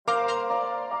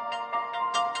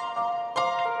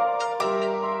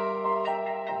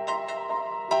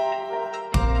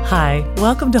Hi,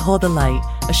 welcome to Hold the Light,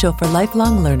 a show for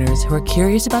lifelong learners who are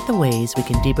curious about the ways we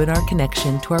can deepen our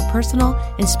connection to our personal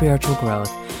and spiritual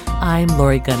growth. I'm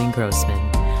Lori Gunning Grossman.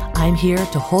 I'm here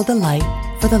to hold the light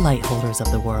for the light holders of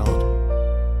the world.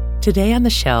 Today on the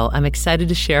show, I'm excited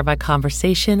to share my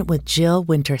conversation with Jill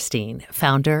Wintersteen,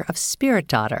 founder of Spirit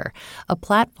Daughter, a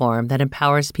platform that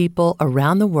empowers people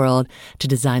around the world to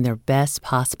design their best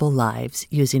possible lives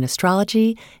using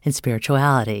astrology and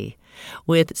spirituality.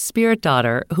 With Spirit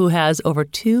Daughter, who has over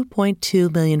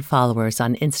 2.2 million followers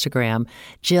on Instagram,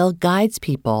 Jill guides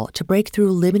people to break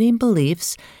through limiting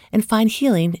beliefs and find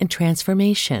healing and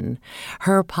transformation.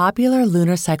 Her popular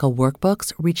lunar cycle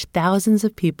workbooks reach thousands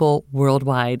of people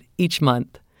worldwide each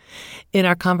month. In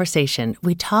our conversation,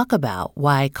 we talk about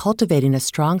why cultivating a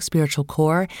strong spiritual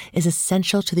core is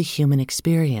essential to the human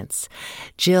experience.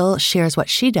 Jill shares what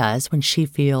she does when she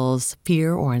feels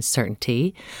fear or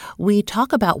uncertainty. We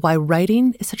talk about why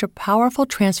writing is such a powerful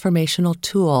transformational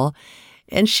tool,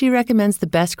 and she recommends the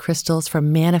best crystals for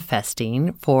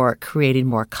manifesting, for creating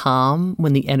more calm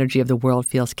when the energy of the world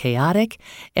feels chaotic,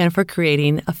 and for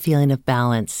creating a feeling of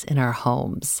balance in our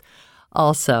homes.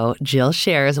 Also, Jill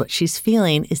shares what she's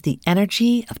feeling is the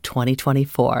energy of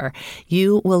 2024.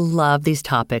 You will love these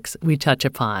topics we touch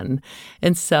upon.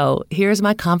 And so here's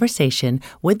my conversation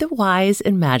with the wise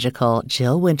and magical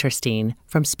Jill Wintersteen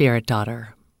from Spirit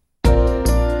Daughter.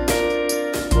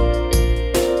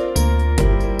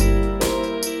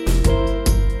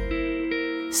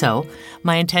 So,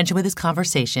 my intention with this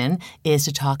conversation is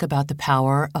to talk about the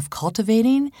power of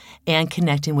cultivating and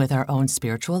connecting with our own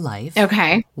spiritual life.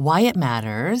 Okay. Why it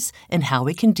matters and how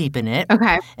we can deepen it.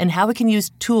 Okay. And how we can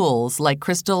use tools like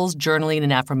crystals, journaling,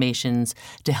 and affirmations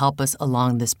to help us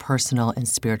along this personal and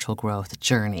spiritual growth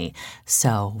journey.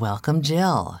 So, welcome,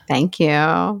 Jill. Thank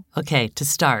you. Okay, to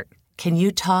start, can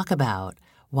you talk about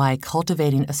why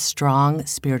cultivating a strong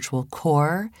spiritual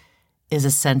core is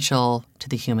essential to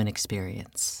the human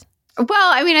experience?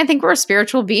 Well, I think we're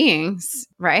spiritual beings,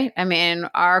 right?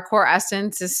 Our core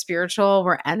essence is spiritual.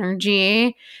 We're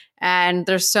energy. And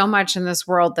there's so much in this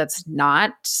world that's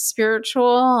not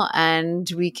spiritual. And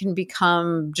we can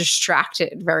become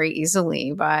distracted very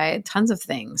easily by tons of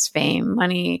things: fame,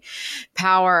 money,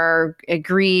 power,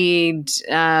 greed,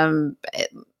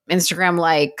 Instagram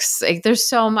likes. There's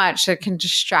so much that can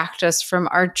distract us from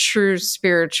our true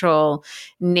spiritual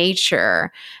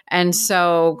nature. And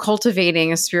so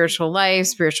cultivating a spiritual life,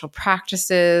 spiritual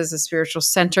practices, a spiritual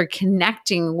center,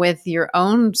 connecting with your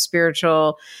own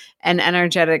spiritual and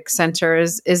energetic center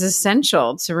is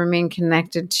essential to remain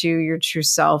connected to your true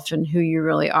self and who you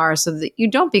really are, so that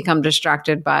you don't become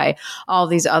distracted by all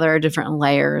these other different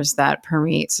layers that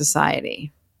permeate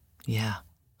society. Yeah,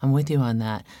 I'm with you on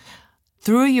that.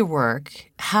 Through your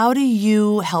work, how do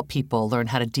you help people learn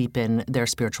how to deepen their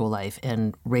spiritual life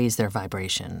and raise their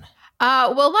vibration?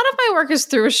 Well, a lot of my work is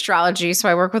through astrology. So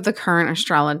I work with the current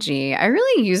astrology. I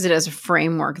really use it as a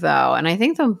framework, though. And I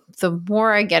think the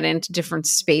more I get into different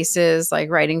spaces, like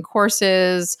writing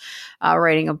courses,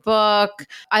 writing a book,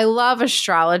 I love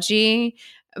astrology.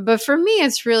 But for me,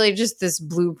 it's really just this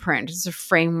blueprint. It's a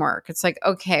framework. It's like,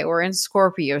 okay, we're in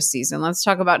Scorpio season. Let's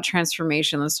talk about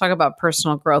transformation. Let's talk about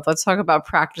personal growth. Let's talk about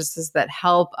practices that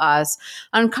help us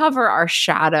uncover our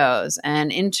shadows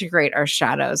and integrate our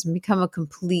shadows and become a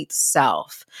complete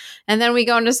self. And then we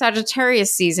go into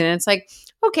Sagittarius season. And it's like,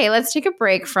 okay, let's take a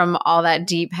break from all that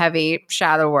deep, heavy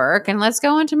shadow work and let's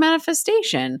go into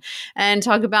manifestation and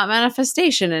talk about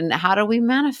manifestation and how do we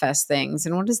manifest things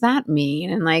and what does that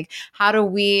mean? And how do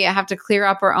we have to clear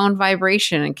up our own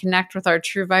vibration and connect with our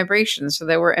true vibration so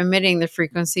that we're emitting the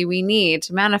frequency we need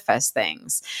to manifest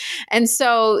things? And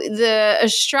so the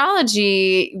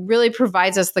astrology really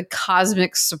provides us the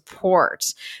cosmic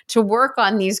support to work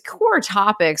on these core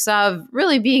topics of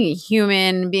really being a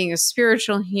human, being a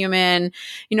spiritual human.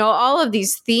 All of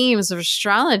these themes of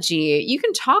astrology, you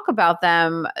can talk about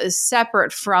them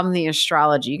separate from the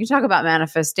astrology. You can talk about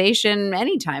manifestation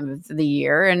any time of the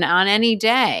year and on any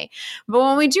day. But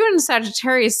when we do it in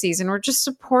Sagittarius season, we're just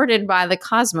supported by the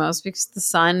cosmos because the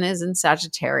sun is in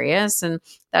Sagittarius and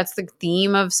that's the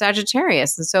theme of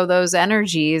Sagittarius. And so those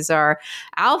energies are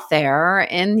out there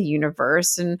in the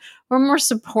universe, and we're more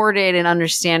supported in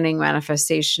understanding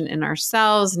manifestation in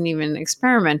ourselves and even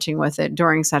experimenting with it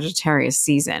during Sagittarius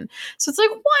season. So it's like,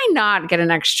 why not get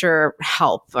an extra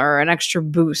help or an extra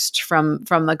boost from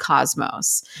the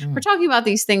cosmos? We're talking about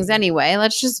these things anyway.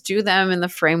 Let's just do them in the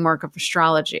framework of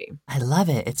astrology. I love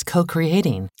it. It's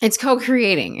co-creating. It's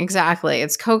co-creating. Exactly.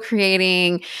 It's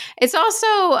co-creating. It's also,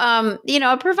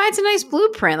 a provides a nice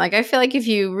blueprint. Like I feel like if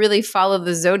you really follow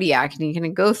the zodiac and you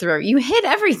can go through it, you hit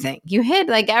everything. You hit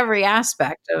like every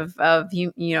aspect of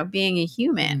you, being a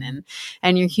human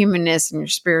and your humanness and your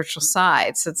spiritual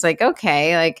side. So it's like,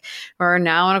 okay, like we're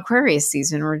now in Aquarius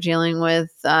season. We're dealing with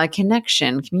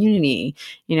connection, community.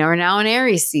 We're now in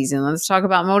Aries season. Let's talk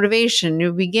about motivation,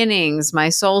 new beginnings, my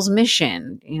soul's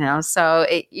mission. So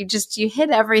you hit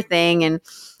everything, and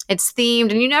it's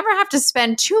themed, and you never have to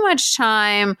spend too much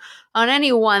time on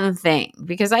any one thing,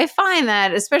 because I find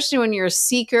that especially when you're a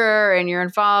seeker and you're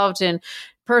involved in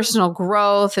personal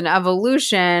growth and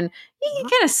evolution, you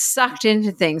get kind of sucked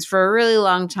into things for a really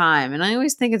long time. And I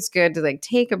always think it's good to like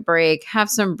take a break, have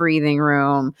some breathing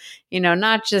room,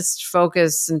 not just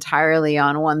focus entirely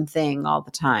on one thing all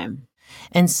the time.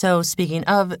 And so speaking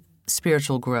of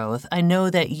spiritual growth, I know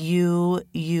that you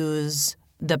use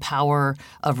the power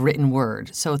of written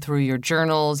word. So through your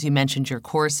journals, you mentioned your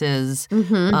courses.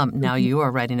 Now you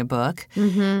are writing a book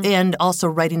and also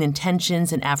writing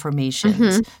intentions and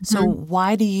affirmations. So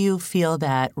why do you feel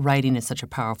that writing is such a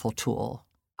powerful tool?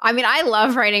 I mean, I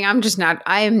love writing.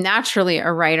 I am naturally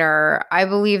a writer. I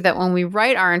believe that when we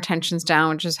write our intentions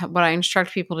down, which is what I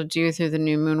instruct people to do through the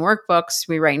new moon workbooks,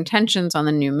 we write intentions on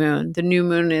the new moon. The new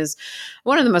moon is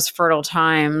one of the most fertile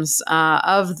times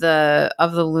of the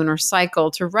lunar cycle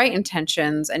to write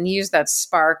intentions and use that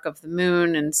spark of the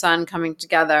moon and sun coming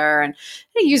together and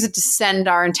use it to send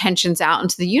our intentions out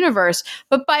into the universe.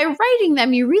 But by writing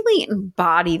them, you really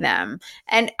embody them.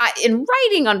 And in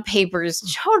writing on paper is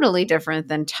totally different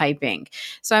than typing.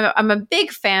 So I'm a big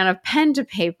fan of pen to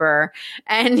paper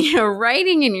and,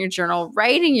 writing in your journal,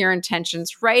 writing your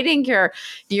intentions, writing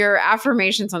your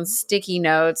affirmations on sticky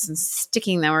notes and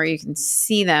sticking them where you can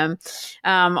see them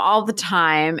all the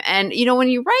time. And, when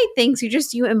you write things,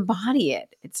 you embody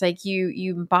it. It's like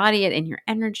you embody it in your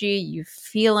energy, you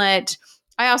feel it.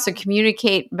 I also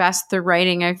communicate best through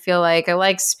writing. I feel like I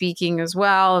like speaking as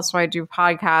well. That's why I do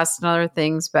podcasts and other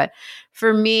things. But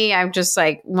for me, I'm just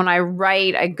like, when I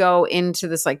write, I go into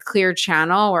this like clear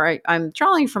channel where I'm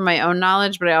drawing from my own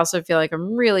knowledge, but I also feel like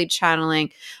I'm really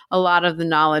channeling a lot of the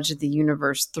knowledge of the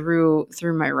universe through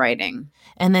my writing.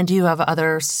 And then do you have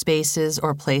other spaces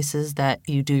or places that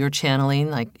you do your channeling,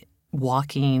 like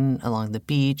walking along the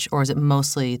beach, or is it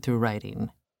mostly through writing?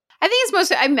 I think it's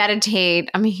mostly I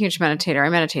meditate. I'm a huge meditator. I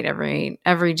meditate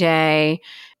every day.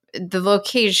 The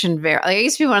location varies. Like, I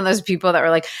used to be one of those people that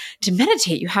were like, to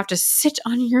meditate, you have to sit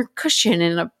on your cushion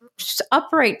in a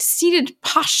upright seated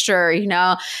posture,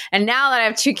 And now that I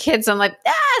have 2 kids, I'm like,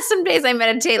 some days I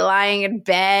meditate lying in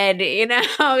bed,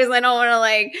 because I don't want to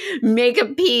like make a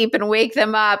peep and wake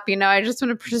them up. I just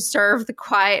want to preserve the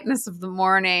quietness of the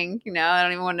morning. I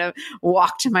don't even want to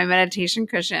walk to my meditation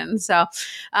cushion. So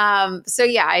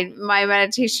yeah, my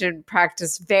meditation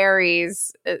practice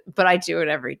varies, but I do it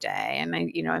every day. And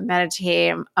I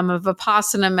meditate. I'm a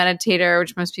Vipassana meditator,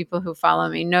 which most people who follow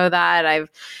me know that.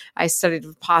 I studied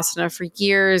Vipassana for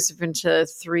years. I've been to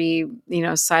 3,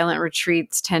 silent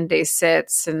retreats, 10-day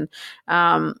sits. And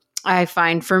I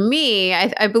find for me,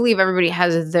 I believe everybody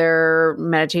has their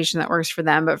meditation that works for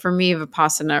them. But for me,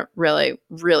 Vipassana really,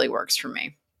 really works for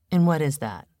me. And what is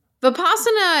that?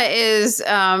 Vipassana is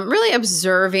really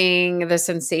observing the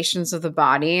sensations of the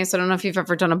body. So I don't know if you've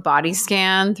ever done a body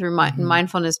scan through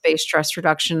mindfulness-based stress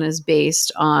reduction is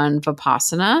based on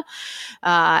Vipassana.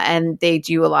 And they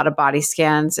do a lot of body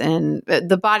scans. And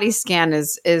the body scan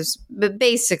is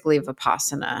basically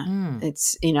Vipassana.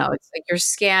 It's, it's like you're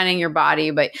scanning your body,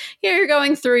 but you're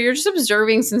going through, you're just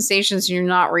observing sensations and you're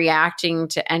not reacting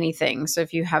to anything. So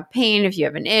if you have pain, if you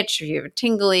have an itch, if you have a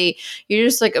tingly, you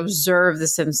just like observe the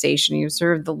sensation. You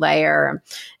observe the layer.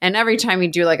 And every time you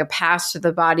do like a pass to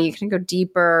the body, you can go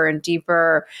deeper and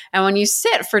deeper. And when you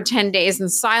sit for 10 days in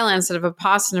silence at a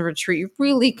Vipassana retreat, you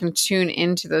really can tune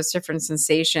into those different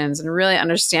sensations and really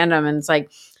understand them. And it's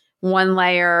like one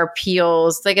layer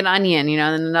peels like an onion,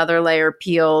 and another layer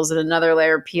peels and another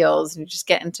layer peels. And you just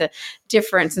get into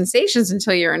different sensations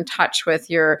until you're in touch with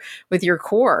your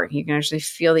core. You can actually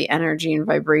feel the energy and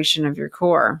vibration of your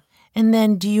core. And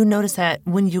then do you notice that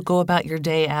when you go about your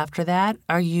day after that,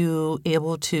 are you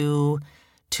able to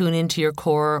tune into your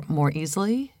core more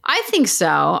easily? I think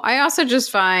so. I also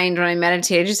just find when I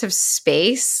meditate, I just have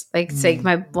space. Like it's like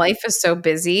my life is so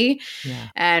busy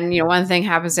and, one thing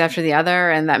happens after the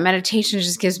other. And that meditation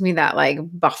just gives me that like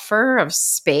buffer of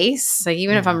space. Like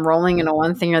even if I'm rolling into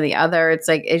one thing or the other, it's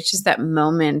like, it's just that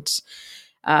moment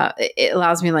it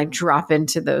allows me to like drop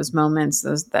into those moments,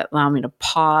 those that allow me to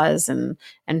pause and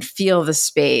feel the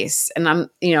space. And I'm,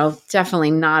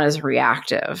 definitely not as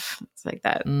reactive. It's like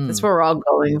that. That's what we're all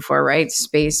going for, right?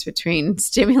 Space between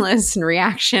stimulus and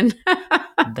reaction.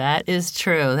 That is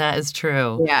true. That is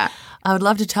true. Yeah. I would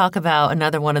love to talk about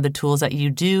another one of the tools that you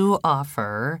do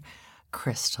offer,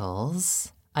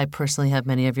 crystals. I personally have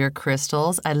many of your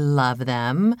crystals. I love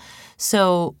them.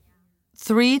 So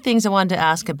 3 things I wanted to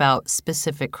ask about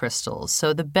specific crystals.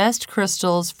 So the best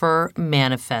crystals for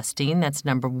manifesting, that's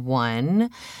number 1.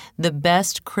 The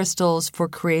best crystals for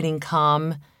creating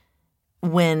calm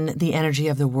when the energy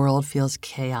of the world feels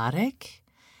chaotic.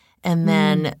 And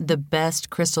then the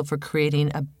best crystal for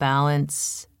creating a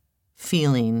balance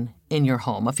feeling in your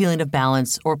home, a feeling of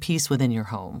balance or peace within your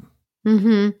home.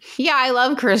 Yeah, I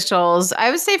love crystals. I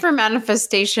would say for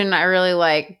manifestation, I really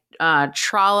like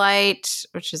tralite,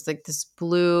 which is like this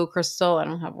blue crystal. I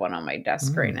don't have one on my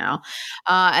desk right now.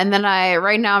 And then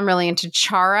right now I'm really into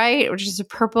charite, which is a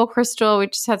purple crystal. We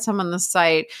just had some on the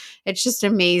site. It's just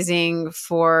amazing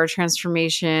for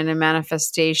transformation and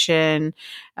manifestation.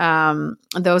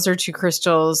 Those are 2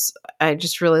 crystals I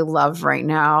just really love right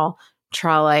now.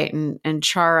 Tralite and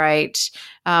charite.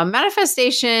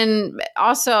 Manifestation,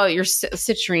 also your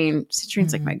citrine.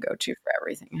 Citrine's like my go-to for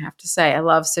everything, I have to say. I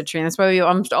love citrine. That's why we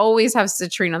always have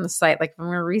citrine on the site. Like if I'm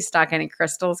going to restock any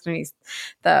crystals, it's going to be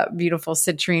the beautiful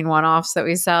citrine one-offs that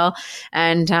we sell.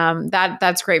 And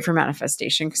that's great for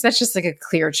manifestation because that's just like a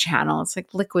clear channel. It's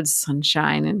like liquid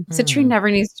sunshine, and citrine never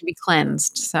needs to be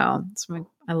cleansed. So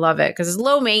I love it because it's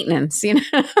low maintenance,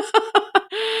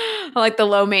 I like the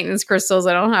low maintenance crystals.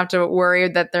 I don't have to worry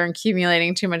that they're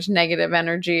accumulating too much negative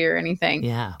energy or anything.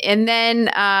 Yeah. And then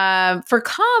for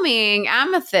calming,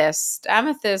 amethyst.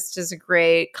 Amethyst is a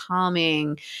great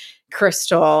calming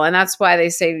crystal. And that's why they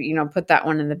say, put that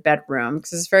one in the bedroom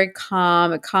because it's very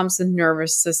calm. It calms the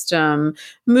nervous system.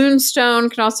 Moonstone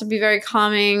can also be very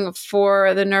calming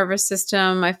for the nervous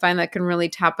system. I find that can really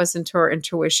tap us into our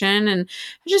intuition and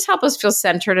just help us feel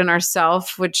centered in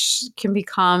ourself, which can be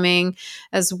calming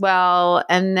as well.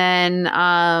 And then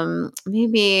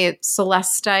maybe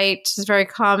celestite is very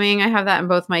calming. I have that in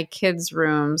both my kids'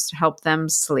 rooms to help them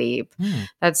sleep.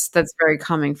 That's very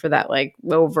calming for that like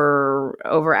over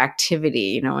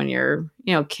activity, when you're,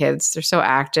 kids, they're so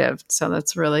active. So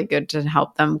that's really good to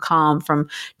help them calm from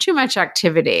too much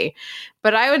activity.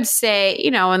 But I would say,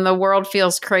 when the world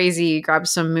feels crazy, grab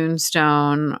some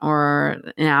moonstone or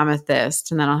an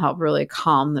amethyst, and that'll help really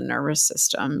calm the nervous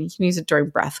system. You can use it during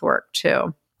breath work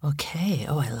too. Okay.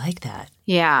 Oh, I like that.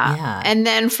 Yeah. And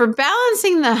then for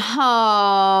balancing the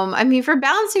home, for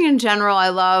balancing in general, I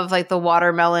love like the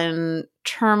watermelon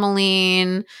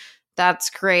tourmaline.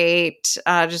 That's great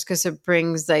just because it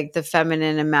brings like the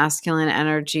feminine and masculine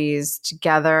energies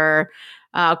together.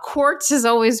 Quartz is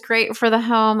always great for the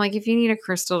home. Like if you need a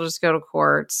crystal, just go to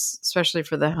quartz, especially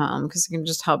for the home, because it can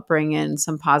just help bring in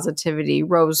some positivity.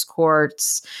 Rose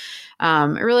quartz.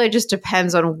 It really just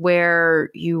depends on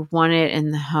where you want it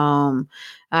in the home.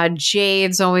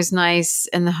 Jade's always nice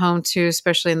in the home too,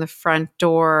 especially in the front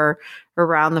door,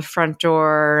 around the front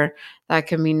door. That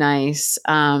can be nice.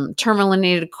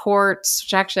 Tourmalinated quartz,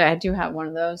 which actually I do have one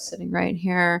of those sitting right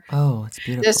here. Oh, it's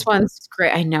beautiful. This one's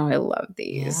great. I know, I love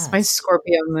these. Yes. My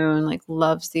Scorpio moon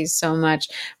loves these so much.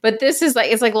 But this is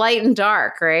it's like light and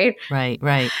dark, right? Right.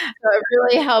 So it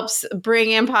really helps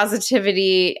bring in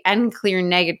positivity and clear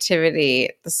negativity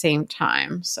at the same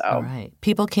time. So all right.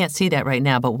 People can't see that right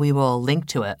now, but we will link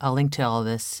to it. I'll link to all of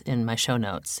this in my show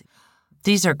notes.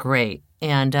 These are great.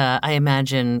 And I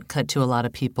imagine cut to a lot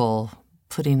of people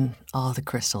putting all the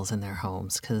crystals in their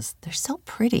homes because they're so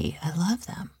pretty. I love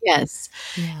them. Yes.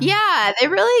 Yeah, they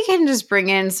really can just bring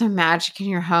in some magic in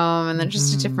your home, and they're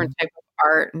just a different type of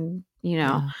art. And,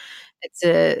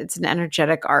 it's an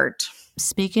energetic art.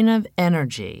 Speaking of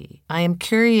energy, I am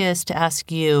curious to ask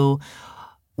you,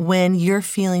 when you're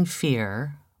feeling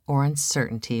fear or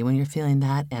uncertainty, when you're feeling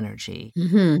that energy,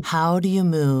 how do you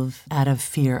move out of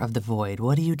fear of the void?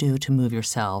 What do you do to move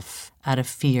yourself out of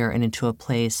fear and into a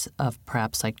place of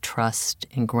perhaps like trust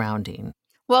and grounding?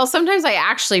 Well, sometimes I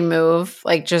actually move,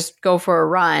 just go for a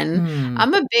run.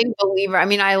 I'm a big believer.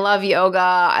 I love yoga.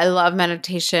 I love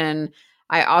meditation.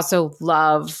 I also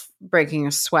love breaking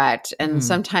a sweat. And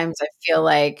sometimes I feel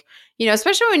like,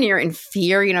 especially when you're in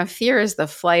fear, fear is the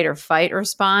flight or fight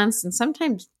response. And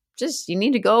sometimes just you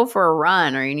need to go for a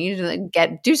run, or you need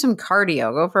to do some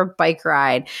cardio, go for a bike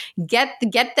ride, get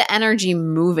the energy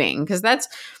moving, because that's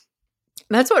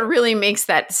That's what really makes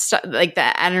like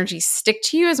that energy stick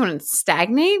to you is when it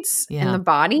stagnates in Yeah. the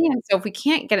body. And so if we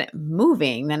can't get it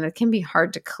moving, then it can be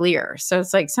hard to clear. So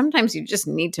it's like sometimes you just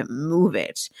need to move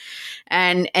it.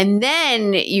 And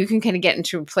then you can kind of get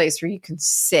into a place where you can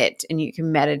sit and you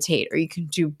can meditate or you can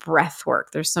do breath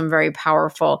work. There's some very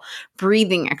powerful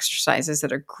breathing exercises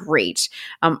that are great.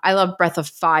 I love breath of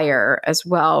fire as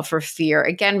well for fear,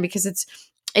 again, because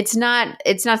it's not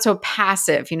so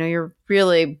passive. You're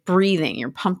really breathing,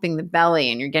 you're pumping the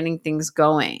belly and you're getting things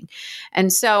going.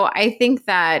 And so I think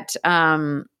that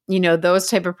those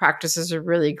type of practices are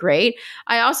really great.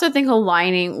 I also think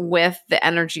aligning with the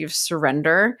energy of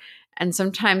surrender. And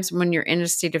sometimes when you're in a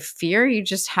state of fear, you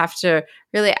just have to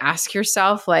really ask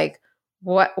yourself, like,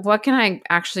 what can I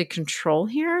actually control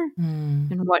here?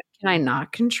 Mm. And what can I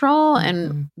not control?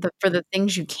 And Mhm. for the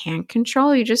things you can't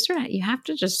control, you have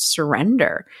to just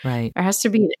surrender. Right. There has to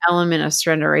be an element of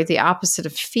surrender, right? The opposite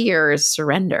of fear is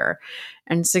surrender.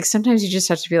 And it's like sometimes you just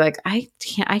have to be like, I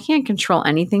can't control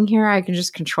anything here. I can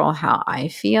just control how I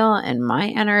feel and my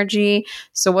energy.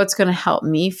 So what's going to help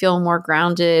me feel more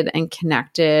grounded and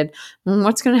connected? And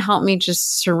what's going to help me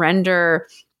just surrender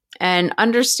and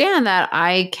understand that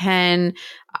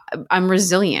I'm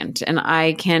resilient and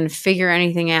I can figure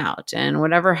anything out. And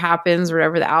whatever happens,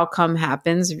 whatever the outcome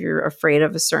happens, if you're afraid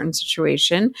of a certain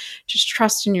situation, just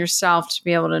trust in yourself to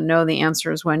be able to know the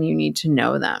answers when you need to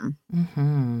know them.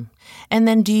 Mm-hmm. And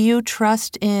then do you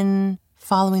trust in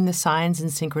following the signs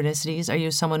and synchronicities? Are you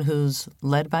someone who's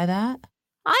led by that?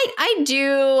 I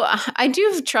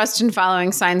do trust in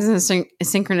following signs and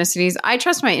synchronicities. I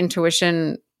trust my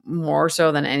intuition more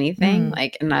so than anything.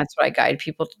 And that's what I guide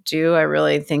people to do. I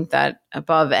really think that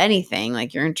above anything,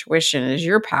 like your intuition is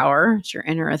your power, it's your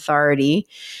inner authority.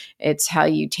 It's how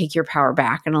you take your power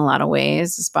back in a lot of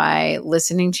ways, is by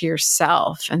listening to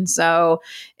yourself. And so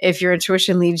if your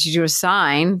intuition leads you to a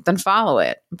sign, then follow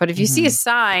it. But if you see a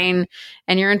sign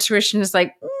and your intuition is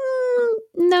like,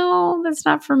 no, that's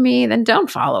not for me, then don't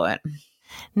follow it.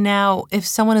 Now, if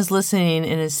someone is listening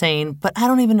and is saying, but I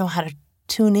don't even know how to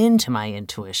tune into my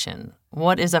intuition,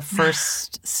 what is a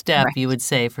first step Right. you would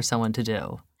say for someone to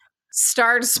do?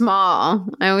 Start small.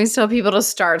 I always tell people to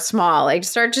start small. Like,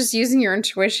 start just using your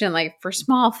intuition, like for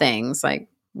small things, like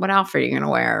what outfit are you going to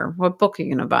wear? What book are you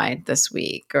going to buy this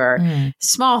week? Or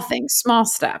small things, small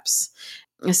steps.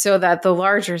 So that the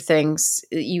larger things,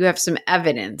 you have some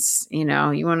evidence. You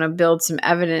want to build some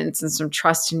evidence and some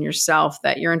trust in yourself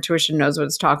that your intuition knows what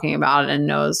it's talking about and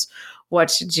knows what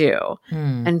to do.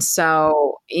 And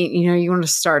so, you want to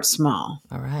start small.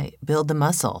 All right. Build the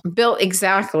muscle.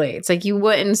 Exactly. It's like you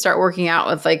wouldn't start working out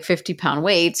with like 50-pound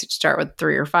weights. You'd start with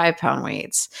 3 or 5-pound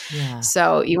weights. Yeah.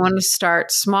 So you want to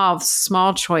start small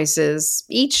choices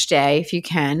each day if you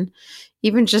can.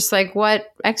 Even just like,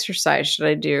 what exercise should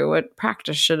I do? What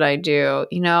practice should I do?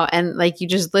 And like, you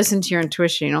just listen to your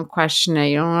intuition. You don't question it.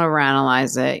 You don't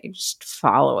overanalyze it. You just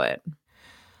follow it.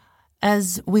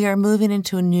 As we are moving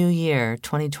into a new year,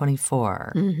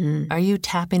 2024, are you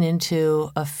tapping into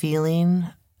a feeling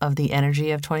of the energy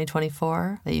of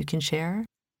 2024 that you can share?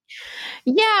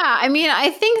 Yeah. I mean, I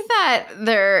think that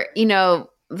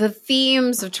the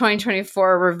themes of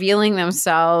 2024 are revealing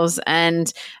themselves.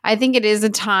 And I think it is a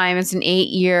time, it's an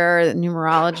 8-year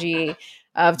numerology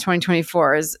of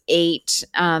 2024 is 8,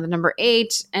 the number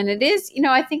 8. And it is,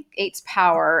 I think 8's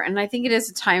power. And I think it is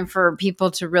a time for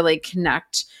people to really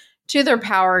connect to their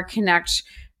power, connect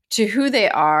to who they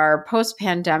are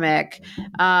post-pandemic.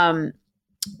 The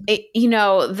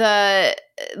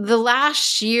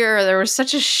last year, there was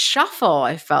such a shuffle.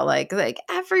 I felt like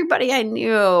everybody I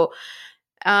knew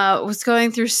was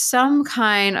going through some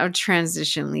kind of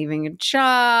transition, leaving a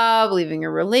job, leaving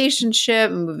a relationship,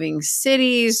 moving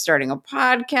cities, starting a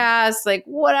podcast, like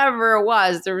whatever it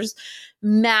was. There was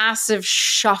massive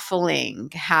shuffling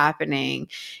happening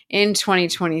in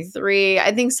 2023.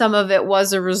 I think some of it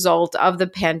was a result of the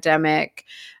pandemic.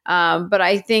 But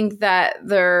I think that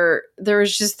there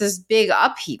was just this big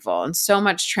upheaval and so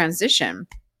much transition.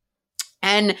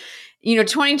 And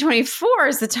 2024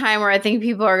 is the time where I think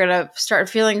people are going to start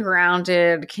feeling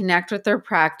grounded, connect with their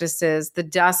practices. The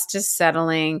dust is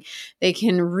settling. They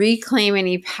can reclaim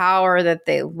any power that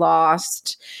they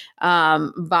lost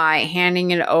by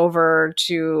handing it over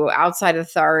to outside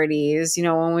authorities.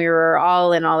 When we were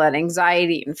all in all that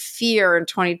anxiety and fear in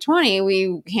 2020,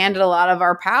 we handed a lot of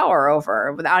our power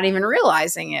over without even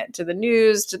realizing it, to the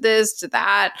news, to this, to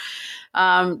that.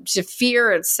 To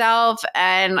fear itself.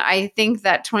 And I think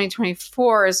that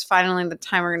 2024 is finally the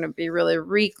time we're going to be really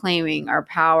reclaiming our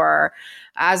power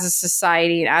as a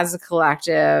society and as a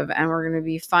collective. And we're going to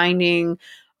be finding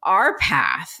our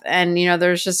path. And,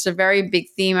 there's just a very big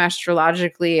theme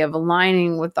astrologically of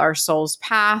aligning with our soul's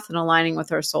path and aligning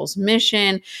with our soul's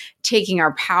mission, taking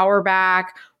our power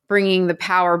back, bringing the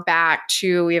power back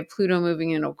to, we have Pluto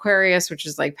moving in Aquarius, which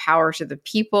is like power to the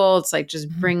people. It's like just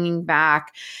bringing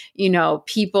back,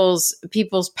 people's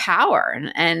power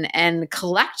and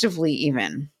collectively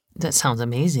even. That sounds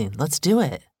amazing. Let's do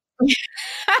it.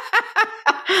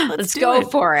 Let's go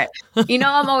for it.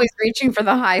 I'm always reaching for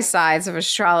the high sides of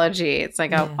astrology. It's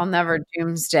like, I'll never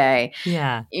doomsday.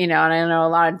 Yeah. And I know a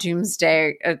lot of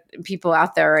doomsday people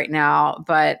out there right now,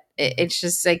 but it's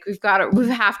just like we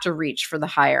have to reach for the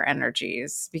higher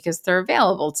energies because they're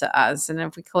available to us. And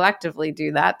if we collectively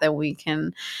do that, then we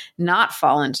can not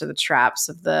fall into the traps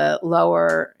of the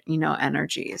lower,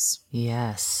 energies.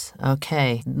 Yes.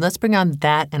 Okay. Let's bring on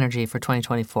that energy for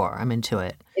 2024. I'm into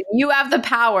it. You have the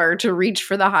power to reach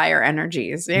for the higher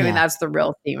energies. I mean, that's the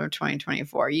real theme of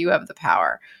 2024. You have the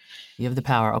power. You have the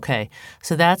power. Okay.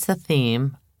 So that's the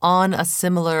theme. On a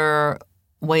similar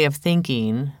way of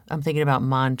thinking, I'm thinking about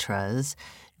mantras.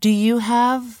 Do you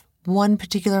have one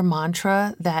particular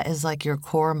mantra that is like your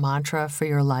core mantra for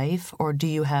your life? Or do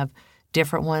you have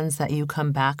different ones that you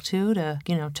come back to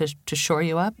shore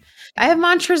you up? I have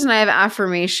mantras and I have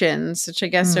affirmations, which I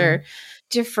guess are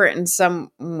different in some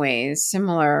ways,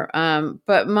 similar.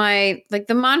 But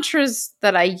the mantras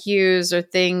that I use are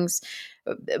things.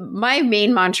 My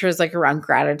main mantra is like around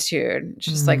gratitude.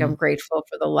 Just like I'm grateful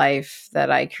for the life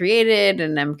that I created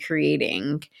and I'm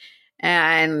creating.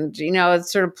 And, it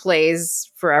sort of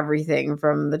plays for everything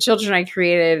from the children I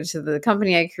created to the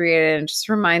company I created. It just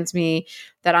reminds me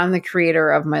that I'm the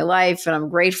creator of my life and I'm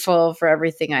grateful for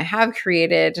everything I have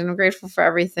created. And I'm grateful for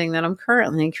everything that I'm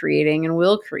currently creating and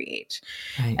will create.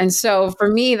 Right. And so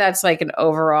for me, that's like an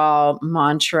overall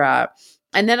mantra.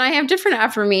 And then I have different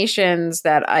affirmations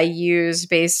that I use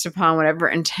based upon whatever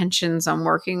intentions I'm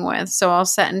working with. So I'll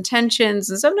set intentions,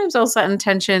 and sometimes I'll set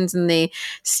intentions and they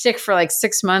stick for like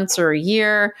 6 months or a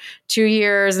year, 2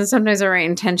 years. And sometimes I write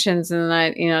intentions and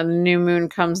then the new moon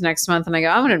comes next month and I go,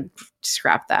 I'm going to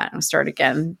scrap that and start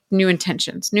again. New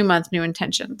intentions, new month, new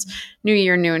intentions, new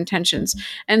year, new intentions.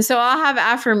 And so I'll have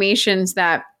affirmations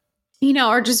that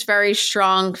are just very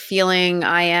strong feeling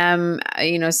I am,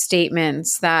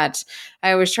 statements that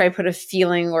I always try to put a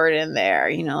feeling word in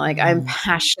there, like I'm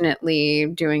passionately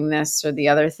doing this or the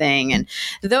other thing. And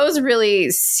those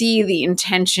really see the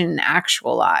intention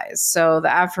actualize. So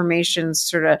the affirmations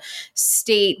sort of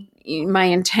state my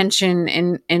intention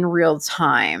in real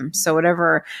time. So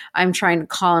whatever I'm trying to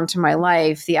call into my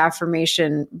life, the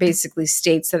affirmation basically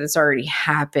states that it's already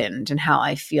happened and how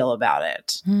I feel about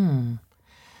it.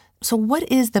 So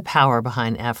what is the power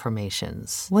behind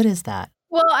affirmations? What is that?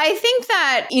 Well, I think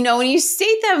that, when you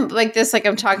state them like this, like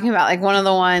I'm talking about, like one of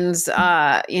the ones,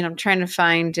 I'm trying to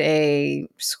find a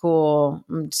school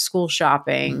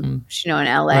shopping, in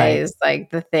LA is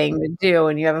like the thing to do.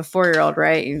 And you have a 4-year-old,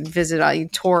 right? You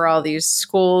tour all these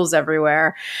schools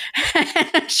everywhere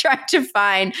and try to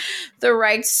find the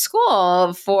right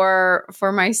school for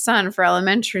my son for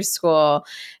elementary school.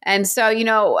 And so,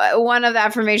 one of the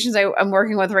affirmations I'm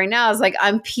working with right now is like,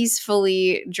 I'm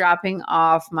peacefully dropping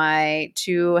off my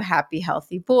 2 happy,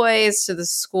 healthy boys to the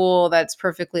school that's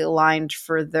perfectly aligned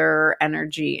for their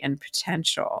energy and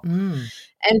potential.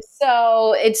 And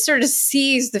so it sort of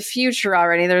sees the future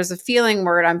already. There's a feeling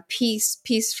word on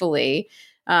peacefully.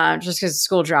 Just because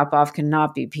school drop-off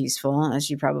cannot be peaceful, as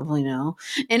you probably know,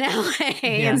 in LA.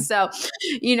 Yeah. And so,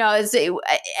 it's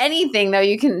anything, though,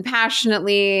 you can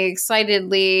passionately,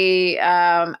 excitedly,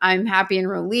 I'm happy and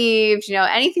relieved,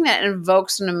 anything that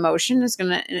invokes an emotion is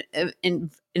going to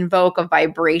invoke a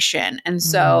vibration. And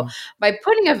so by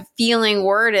putting a feeling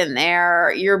word in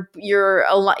there, you're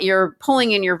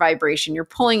pulling in your vibration, you're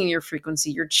pulling in your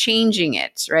frequency, you're changing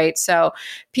it, right? So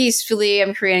peacefully,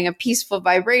 I'm creating a peaceful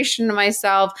vibration to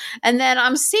myself. And then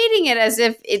I'm stating it as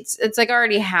if it's like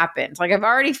already happened. Like I've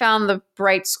already found the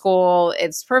right school.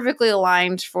 It's perfectly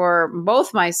aligned for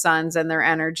both my sons and their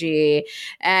energy.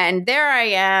 And there I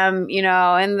am,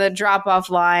 in the drop-off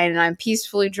line, and I'm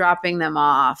peacefully dropping them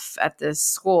off at this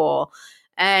school.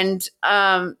 And,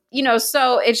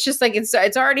 so it's just like, it's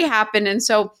already happened. And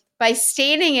so by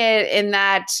stating it in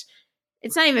that,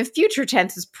 it's not even future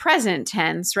tense, it's present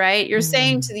tense, right? You're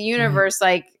saying to the universe,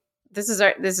 like, this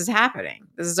is happening.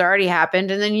 This has already happened.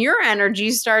 And then your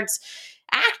energy starts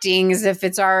acting as if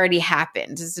it's already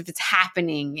happened, as if it's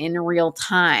happening in real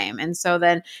time. And so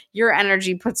then your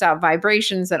energy puts out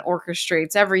vibrations that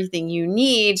orchestrates everything you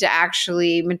need to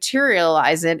actually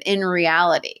materialize it in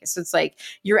reality. So it's like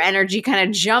your energy kind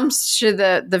of jumps to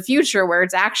the future where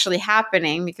it's actually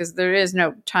happening, because there is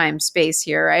no time space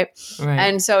here, right?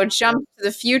 And so it jumps to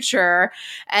the future,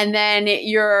 and then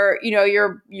you're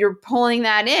pulling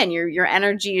that in. Your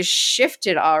energy is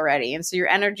shifted already, and so your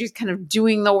energy is kind of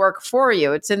doing the work for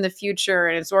you. It's in the future,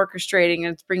 and it's orchestrating,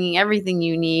 and it's bringing everything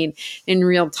you need in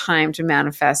real time to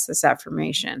manifest this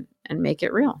affirmation and make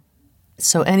it real.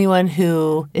 So anyone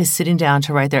who is sitting down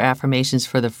to write their affirmations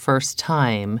for the first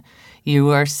time, you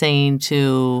are saying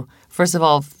to, first of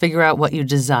all, figure out what you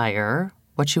desire,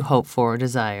 what you hope for,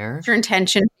 desire. Your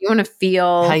intention, you want to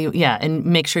feel. And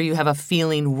make sure you have a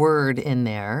feeling word in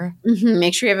there. Mm-hmm.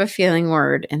 Make sure you have a feeling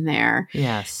word in there.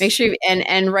 Yes. Make sure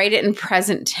and write it in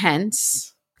present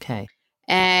tense. Okay.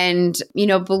 And,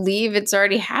 believe it's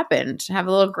already happened. Have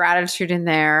a little gratitude in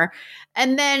there.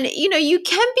 And then, you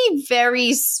can be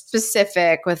very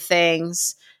specific with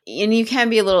things, and you can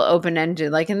be a little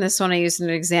open-ended. Like in this one, I used an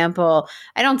example.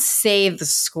 I don't say the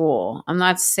school. I'm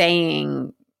not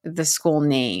saying the school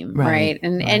name, right?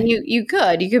 And you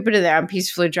could put it there. I'm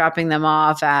peacefully dropping them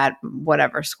off at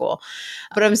whatever school.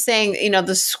 But I'm saying,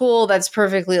 the school that's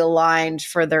perfectly aligned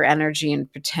for their energy and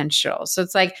potential. So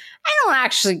it's like, I don't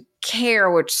actually care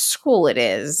which school it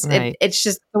is. Right. It's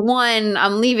just the one,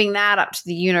 I'm leaving that up to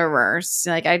the universe.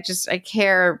 Like I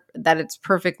care that it's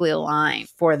perfectly aligned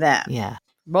for them. Yeah.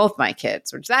 Both my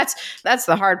kids, which that's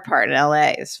the hard part in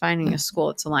LA, is finding a school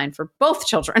that's aligned for both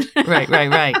children.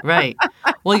 Right.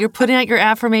 Well, you're putting out your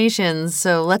affirmations,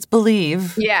 so let's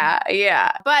believe.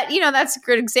 Yeah. But, that's a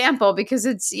good example, because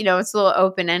it's, it's a little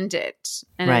open-ended,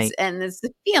 and it's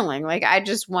the feeling like, I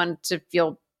just want to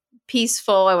feel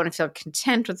peaceful. I want to feel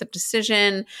content with the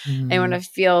decision. I want to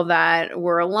feel that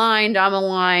we're aligned. I'm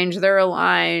aligned. They're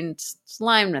aligned. It's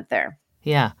alignment there.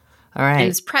 Yeah. All right. And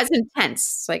it's present tense.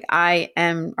 It's like, I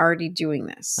am already doing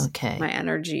this. Okay. My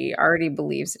energy already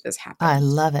believes it has happened. I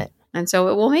love it. And so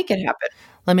it will make it happen.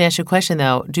 Let me ask you a question,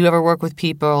 though. Do you ever work with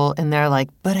people and they're like,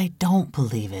 but I don't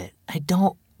believe it. I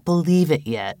don't believe it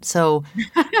yet. So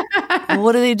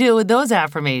what do they do with those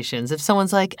affirmations? If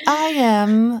someone's like, I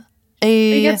am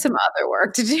we get some other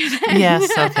work to do then. Yes.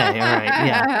 Okay. All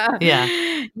right.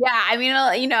 Yeah. Yeah. I mean,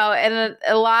 and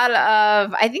a lot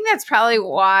of, I think that's probably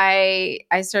why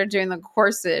I started doing the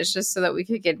courses, just so that we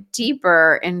could get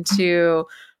deeper into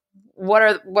what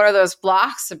are those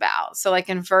blocks about. So like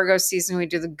in Virgo season, we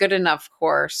do the Good Enough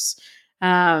course,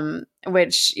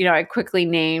 which, I quickly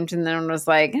named, and then was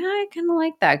like, I kind of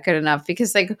like that, Good Enough,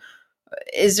 because like,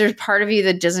 is there a part of you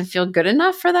that doesn't feel good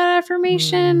enough for that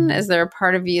affirmation? Is there a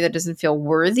part of you that doesn't feel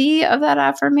worthy of that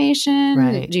affirmation?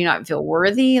 Right. Do you not feel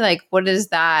worthy? Like, what is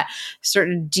that sort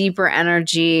of deeper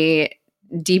energy,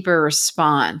 deeper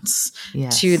response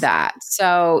to that?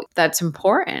 So that's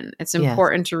important. It's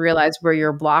important to realize where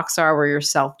your blocks are, where your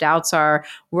self-doubts are,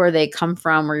 where they come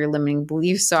from, where your limiting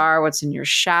beliefs are, what's in your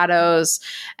shadows.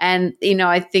 And,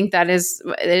 I think it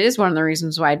is one of the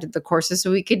reasons why I did the courses,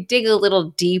 so we could dig a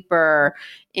little deeper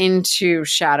into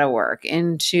shadow work,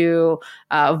 into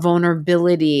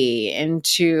vulnerability,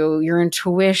 into your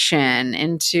intuition,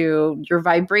 into your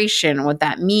vibration, what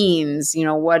that means,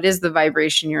 what is the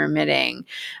vibration you're emitting,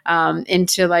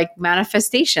 into like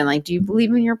manifestation. Like, do you believe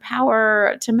in your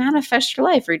power to manifest your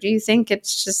life, or do you think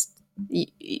it's just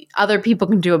other people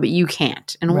can do it, but you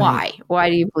can't? And why? Why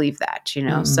do you believe that?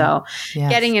 So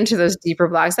getting into those deeper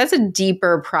blocks, that's a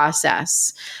deeper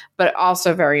process, but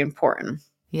also very important.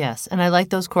 Yes. And I like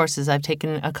those courses. I've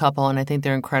taken a couple, and I think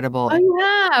they're incredible. Oh, you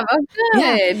have? Oh, good.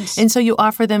 Yeah. And so you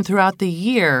offer them throughout the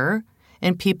year,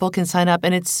 and people can sign up.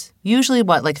 And it's usually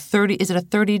what, like 30? Is it a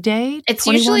 30-day? It's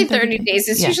usually 30 days.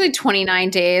 It's usually 29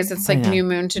 days. It's like new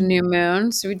moon to new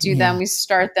moon. So we do them. We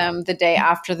start them the day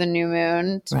after the new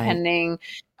moon, depending.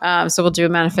 So we'll do a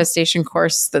manifestation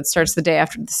course that starts the day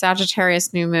after the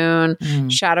Sagittarius new moon.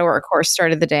 Shadow work course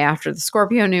started the day after the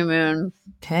Scorpio new moon.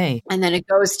 Okay. And then it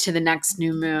goes to the next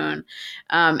new moon.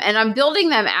 And I'm building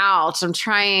them out. I'm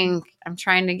trying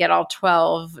to get all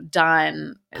 12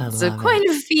 done. It's quite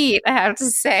a feat, I have to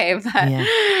say. But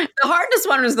the hardest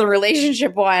one was the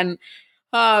relationship one.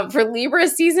 For Libra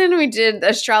season, we did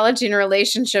astrology and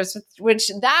relationships,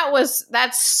 which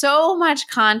that's so much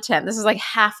content. This is like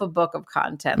half a book of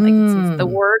content. Like it's the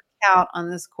word count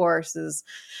on this course is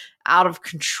out of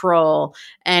control.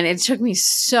 And it took me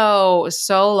so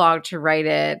long to write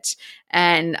it.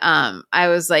 And I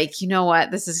was like, you know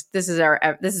what? This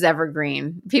is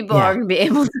evergreen. People are going to be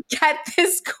able to get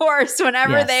this course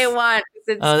whenever they want.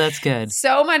 That's good.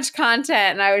 So much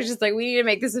content. And I was just like, we need to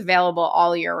make this available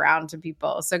all year round to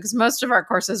people. So, because most of our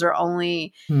courses are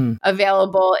only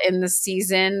available in the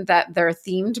season that they're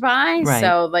themed by. Right.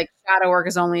 So like shadow work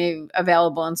is only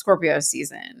available in Scorpio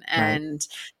season, and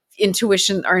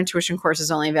our intuition course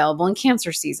is only available in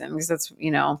Cancer season, because that's,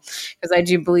 because I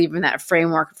do believe in that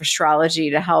framework of astrology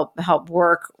to help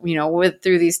work,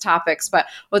 through these topics. But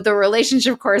with the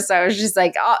relationship course, I was just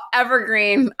like,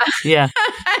 evergreen. Yeah.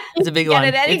 It's a big one.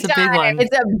 It's a big one.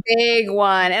 It's a big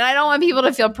one. And I don't want people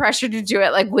to feel pressured to do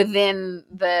it like within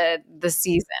the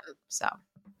season. So.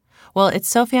 Well, it's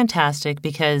so fantastic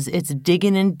because it's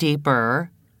digging in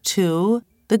deeper to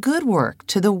the good work,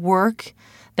 to the work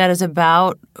that is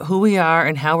about who we are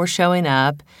and how we're showing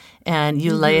up, and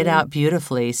you lay it out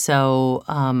beautifully. So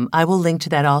I will link to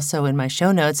that also in my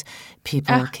show notes.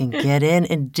 People can get in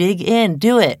and dig in.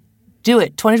 Do it.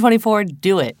 2024,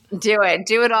 do it. Do it.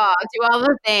 Do it all. Do all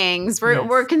the things.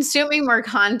 We're consuming more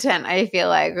content, I feel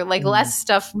like. Less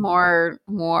stuff, more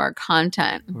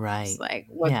content. Right. It's like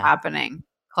what's happening.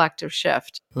 Collective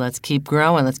shift. Let's keep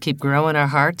growing. Let's keep growing our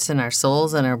hearts and our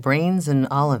souls and our brains and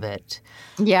all of it.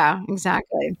 Yeah,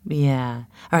 exactly. Yeah.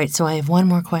 All right. So I have one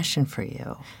more question for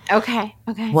you. Okay.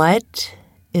 What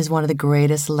is one of the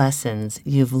greatest lessons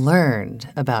you've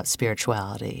learned about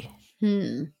spirituality?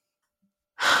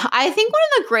 I think one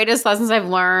of the greatest lessons I've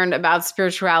learned about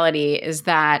spirituality is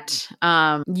that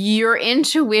your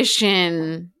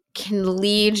intuition can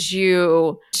lead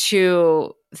you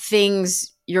to things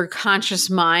your conscious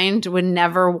mind would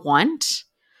never want,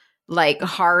 like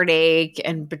heartache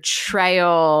and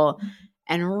betrayal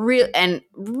and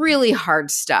really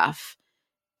hard stuff.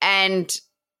 And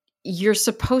you're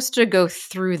supposed to go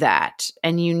through that,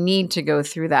 and you need to go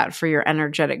through that for your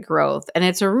energetic growth. And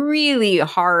it's a really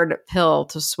hard pill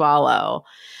to swallow.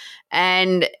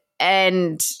 And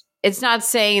it's not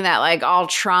saying that like all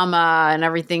trauma and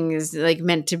everything is like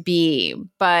meant to be,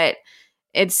 but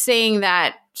it's saying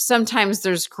that sometimes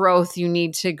there's growth you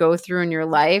need to go through in your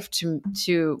life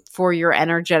for your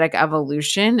energetic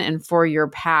evolution and for your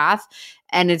path.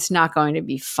 And it's not going to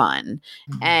be fun.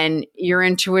 And your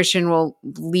intuition will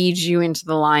lead you into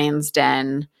the lion's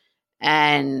den.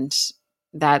 And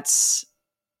that's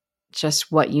just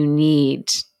what you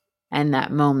need in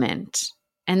that moment.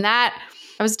 And that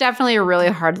was definitely a really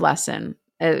hard lesson.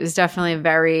 It was definitely a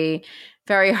very,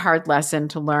 very hard lesson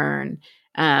to learn.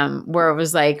 Where it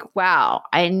was like, wow,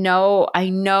 I know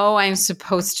I'm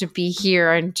supposed to be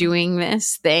here and doing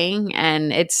this thing,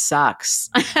 and it sucks.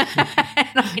 And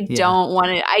I don't want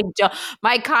to,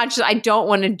 I don't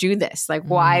want to do this. Like,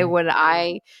 why would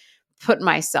I put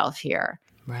myself here?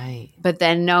 Right. But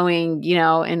then knowing,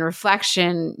 in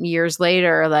reflection years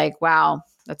later, like, wow,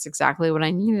 that's exactly what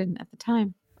I needed at the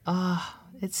time. Oh,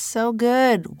 it's so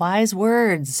good. Wise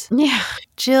words. Yeah.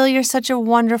 Jill, you're such a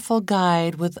wonderful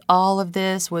guide with all of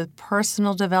this, with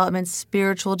personal development,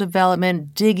 spiritual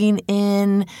development, digging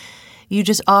in. You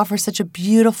just offer such a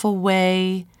beautiful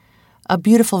way, a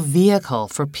beautiful vehicle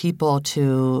for people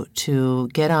to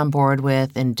get on board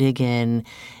with and dig in.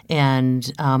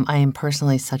 And I am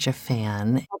personally such a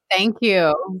fan. Thank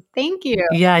you. Thank you.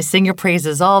 Yeah, I sing your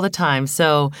praises all the time.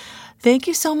 So thank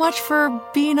you so much for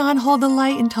being on Hold the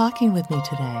Light and talking with me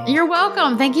today. You're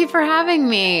welcome. Thank you for having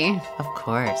me. Of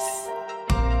course.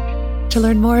 To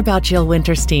learn more about Jill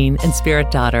Wintersteen and Spirit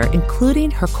Daughter,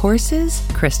 including her courses,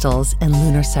 crystals, and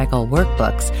lunar cycle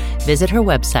workbooks, visit her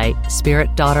website,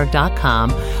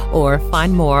 spiritdaughter.com, or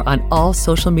find more on all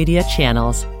social media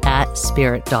channels at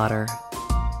Spirit Daughter.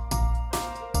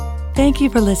 Thank you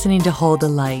for listening to Hold the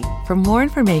Light. For more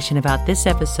information about this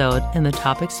episode and the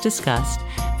topics discussed,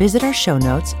 visit our show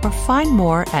notes or find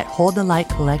more at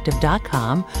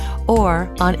holdthelightcollective.com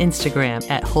or on Instagram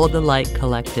at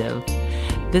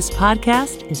holdthelightcollective. This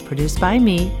podcast is produced by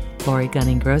me, Lori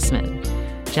Gunning-Grossman.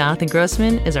 Jonathan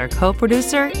Grossman is our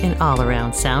co-producer and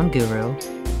all-around sound guru.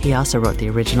 He also wrote the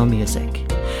original music.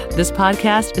 This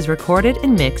podcast is recorded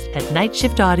and mixed at Night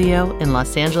Shift Audio in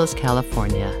Los Angeles,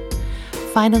 California.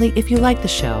 Finally, if you like the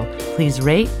show, please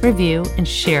rate, review, and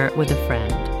share it with a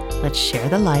friend. Let's share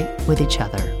the light with each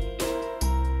other.